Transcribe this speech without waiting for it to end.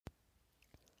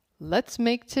Let's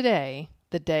make today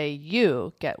the day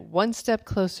you get one step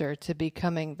closer to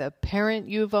becoming the parent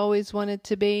you've always wanted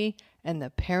to be and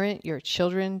the parent your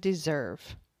children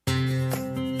deserve.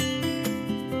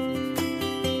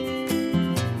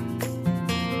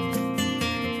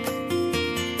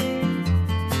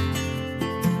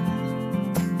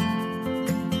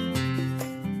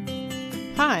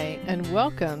 Hi, and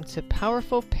welcome to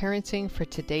Powerful Parenting for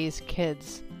Today's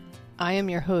Kids. I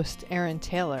am your host, Erin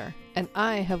Taylor, and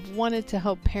I have wanted to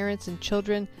help parents and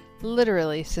children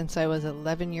literally since I was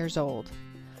 11 years old.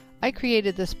 I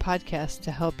created this podcast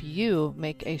to help you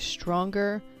make a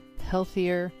stronger,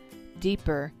 healthier,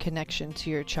 deeper connection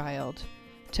to your child,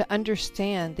 to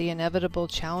understand the inevitable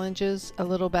challenges a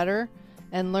little better,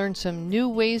 and learn some new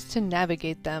ways to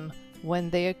navigate them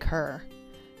when they occur.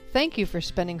 Thank you for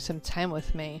spending some time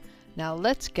with me. Now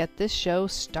let's get this show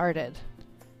started.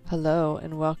 Hello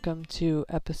and welcome to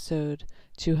episode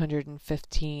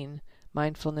 215,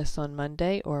 Mindfulness on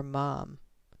Monday, or MOM.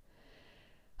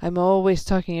 I'm always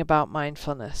talking about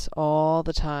mindfulness all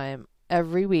the time,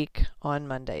 every week on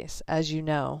Mondays, as you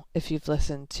know, if you've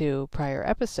listened to prior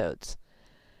episodes.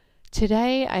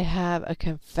 Today I have a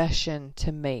confession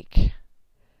to make.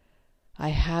 I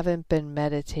haven't been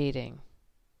meditating.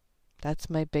 That's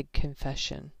my big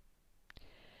confession.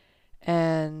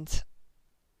 And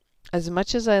as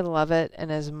much as I love it, and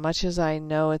as much as I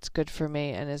know it's good for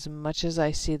me, and as much as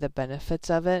I see the benefits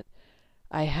of it,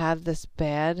 I have this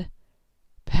bad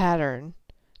pattern,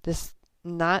 this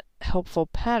not helpful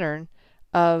pattern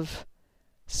of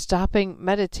stopping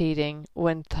meditating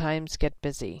when times get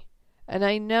busy. And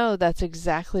I know that's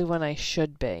exactly when I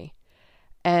should be.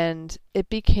 And it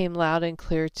became loud and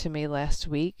clear to me last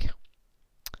week.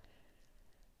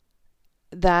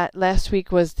 That last week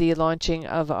was the launching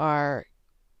of our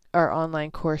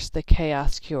online course, The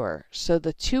Chaos Cure. So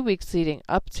the 2 weeks leading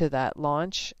up to that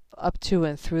launch, up to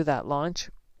and through that launch,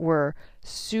 were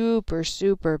super,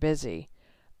 super busy.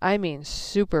 I mean,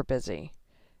 super busy.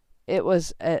 It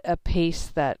was a pace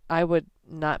that I would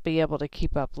not be able to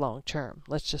keep up long term.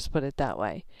 Let's just put it that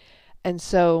way. And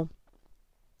so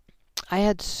I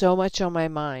had so much on my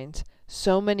mind,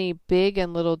 so many big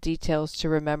and little details to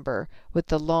remember with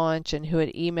the launch, and who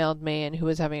had emailed me, and who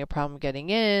was having a problem getting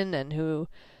in, and who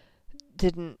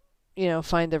didn't,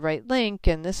 find the right link,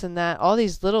 and this and that, all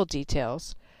these little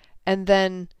details. And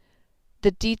then the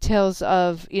details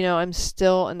of, I'm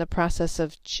still in the process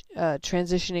of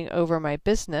transitioning over my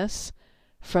business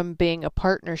from being a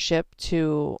partnership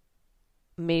to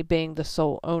me being the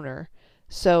sole owner.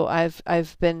 So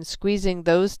I've been squeezing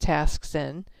those tasks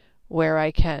in where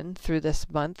I can through this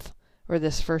month, or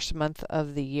this first month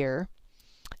of the year.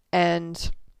 And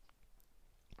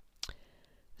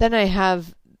then I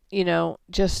have,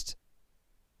 just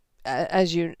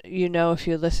as you know, if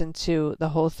you listen to the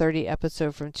whole 30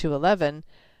 episode from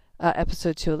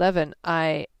episode 211,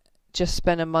 I just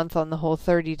spent a month on the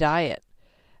Whole30 diet,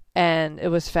 and it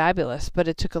was fabulous, but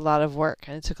it took a lot of work,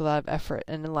 and it took a lot of effort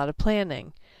and a lot of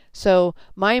planning. So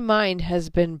my mind has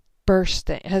been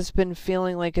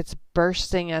feeling like it's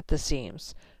bursting at the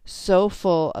seams, so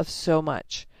full of so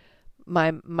much.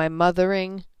 My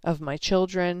mothering of my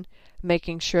children,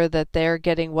 making sure that they're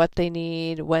getting what they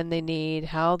need, when they need,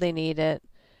 how they need it,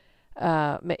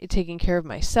 taking care of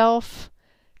myself,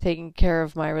 taking care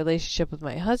of my relationship with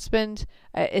my husband.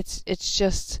 It's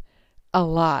just a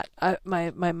lot.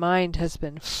 My mind has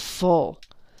been full.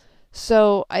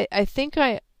 So I think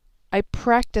I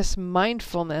practice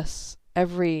mindfulness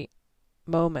every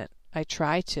moment. I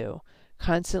try to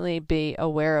constantly be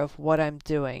aware of what I'm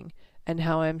doing and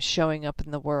how I'm showing up in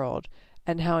the world,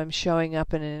 and how I'm showing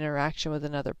up in an interaction with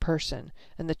another person,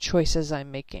 and the choices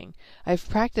I'm making. I've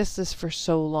practiced this for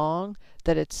so long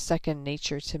that it's second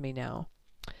nature to me now.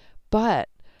 But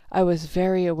I was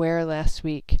very aware last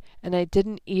week, and I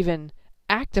didn't even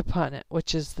act upon it,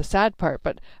 which is the sad part.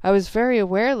 But I was very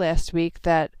aware last week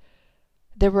that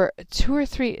there were 2 or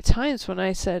 3 times when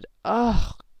I said,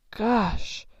 oh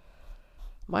gosh,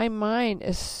 my mind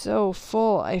is so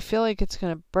full. I feel like it's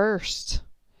going to burst.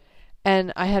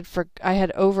 And I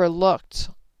had overlooked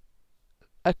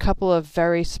a couple of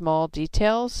very small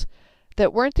details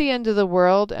that weren't the end of the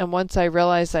world. And once I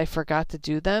realized I forgot to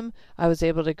do them, I was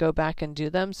able to go back and do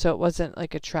them. So it wasn't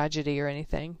like a tragedy or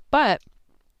anything. But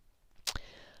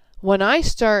when I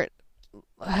start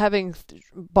having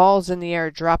balls in the air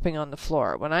dropping on the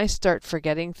floor, when I start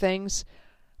forgetting things,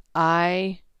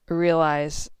 I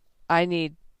realize I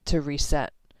need to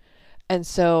reset. And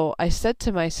so I said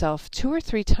to myself 2 or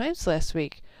 3 times last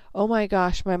week, oh my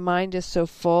gosh, my mind is so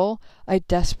full, I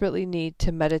desperately need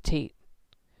to meditate.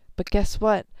 But guess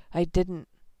what? I didn't.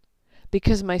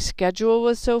 because my schedule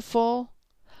was so full,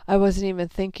 I wasn't even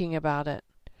thinking about it.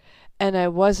 And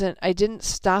I didn't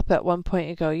stop at one point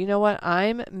and go, you know what?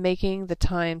 I'm making the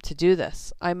time to do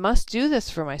this. I must do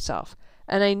this for myself.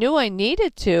 And I knew I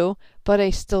needed to, but I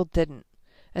still didn't.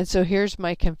 And so here's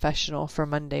my confessional for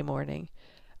Monday morning.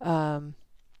 I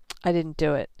didn't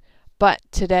do it. But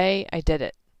today I did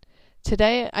it.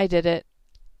 Today I did it.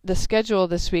 The schedule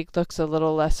this week looks a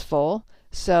little less full,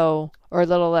 or a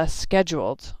little less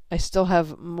scheduled. I still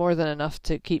have more than enough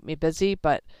to keep me busy,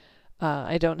 but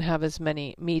I don't have as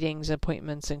many meetings,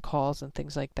 appointments, and calls and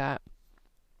things like that.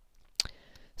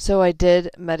 So I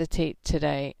did meditate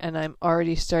today, and I'm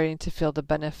already starting to feel the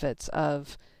benefits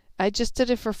of, I just did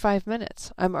it for 5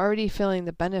 minutes. I'm already feeling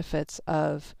the benefits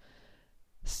of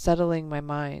settling my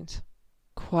mind,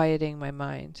 quieting my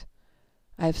mind.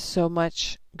 I have so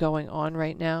much going on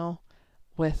right now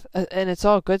and it's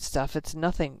all good stuff. It's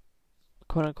nothing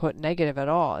quote unquote negative at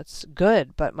all. It's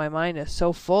good, but my mind is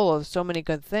so full of so many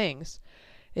good things.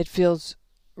 It feels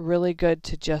really good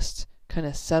to just kind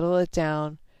of settle it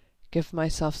down, give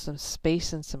myself some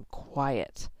space and some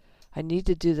quiet. I need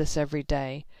to do this every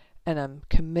day, and I'm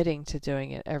committing to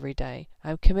doing it every day.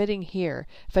 I'm committing here.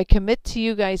 If I commit to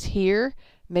you guys here,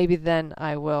 maybe then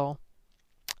I will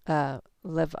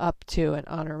live up to and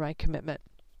honor my commitment.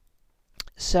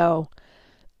 So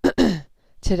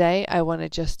today I want to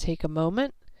just take a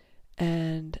moment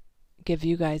and give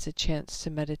you guys a chance to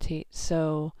meditate.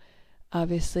 So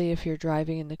obviously if you're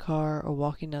driving in the car or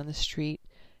walking down the street,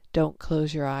 don't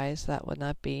close your eyes. That would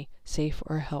not be safe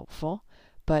or helpful.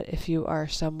 But if you are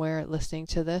somewhere listening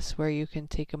to this where you can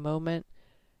take a moment,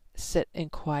 sit in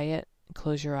quiet and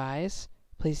close your eyes,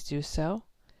 please do so.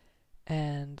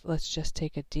 And let's just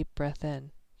take a deep breath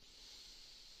in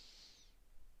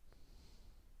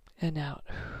and out.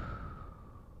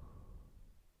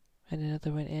 And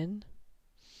another one in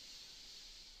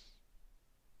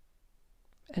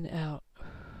and out.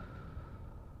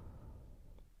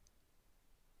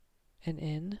 And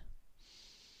in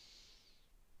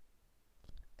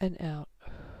and out.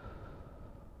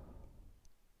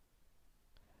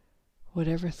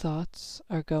 Whatever thoughts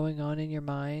are going on in your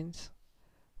mind,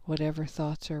 whatever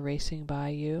thoughts are racing by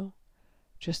you,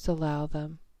 just allow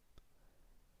them.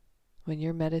 When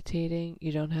you're meditating,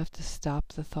 you don't have to stop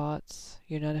the thoughts.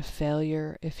 You're not a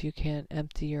failure if you can't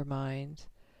empty your mind.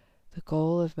 The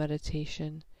goal of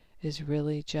meditation is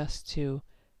really just to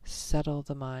settle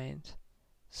the mind,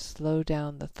 slow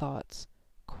down the thoughts,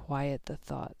 quiet the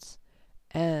thoughts,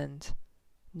 and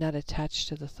not attach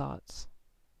to the thoughts.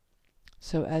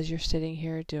 So as you're sitting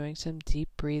here doing some deep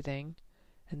breathing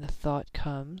and the thought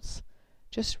comes,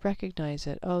 just recognize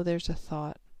it. Oh, there's a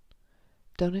thought.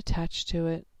 Don't attach to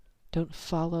it. Don't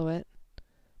follow it.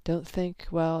 Don't think,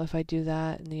 well, if I do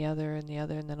that and the other, and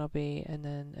then I'll be,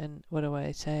 and what do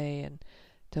I say? And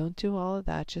don't do all of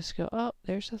that. Just go, oh,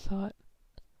 there's a thought.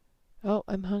 Oh,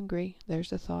 I'm hungry.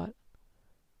 There's a thought.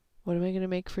 What am I going to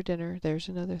make for dinner? There's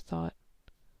another thought.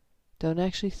 Don't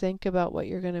actually think about what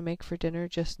you're going to make for dinner.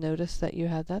 Just notice that you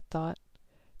had that thought.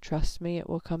 Trust me, it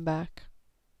will come back.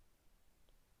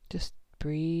 Just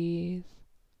breathe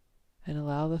and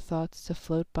allow the thoughts to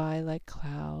float by like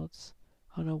clouds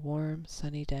on a warm,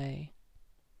 sunny day.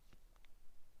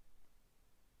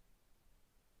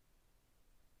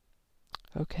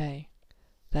 Okay,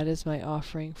 that is my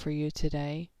offering for you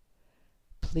today.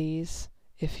 Please,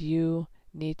 if you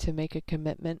need to make a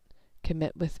commitment,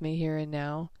 commit with me here and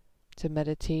now to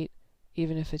meditate,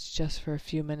 even if it's just for a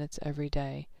few minutes every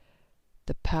day.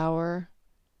 The power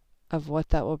of what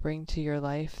that will bring to your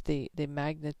life, the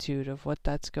magnitude of what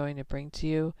that's going to bring to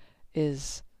you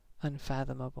is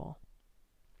unfathomable.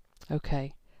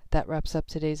 Okay, that wraps up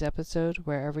today's episode.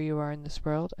 Wherever you are in this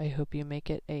world, I hope you make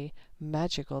it a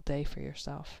magical day for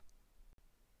yourself.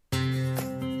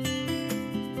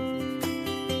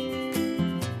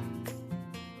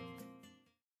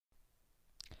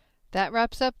 That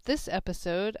wraps up this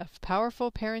episode of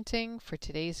Powerful Parenting for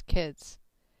Today's Kids.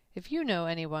 If you know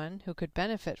anyone who could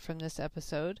benefit from this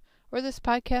episode or this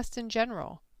podcast in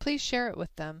general, please share it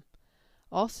with them.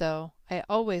 Also, I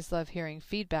always love hearing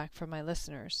feedback from my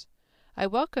listeners. I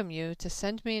welcome you to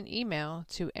send me an email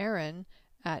to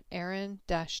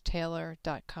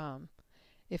erin@erin-taylor.com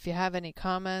if you have any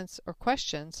comments or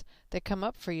questions that come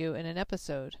up for you in an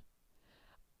episode.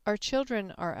 Our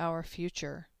children are our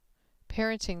future.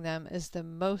 Parenting them is the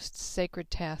most sacred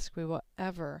task we will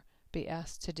ever be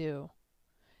asked to do.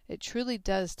 It truly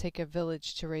does take a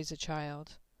village to raise a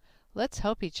child. Let's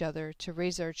help each other to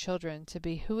raise our children to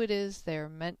be who it is they are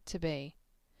meant to be.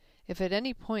 If at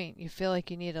any point you feel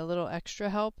like you need a little extra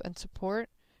help and support,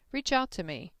 reach out to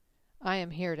me. I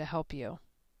am here to help you.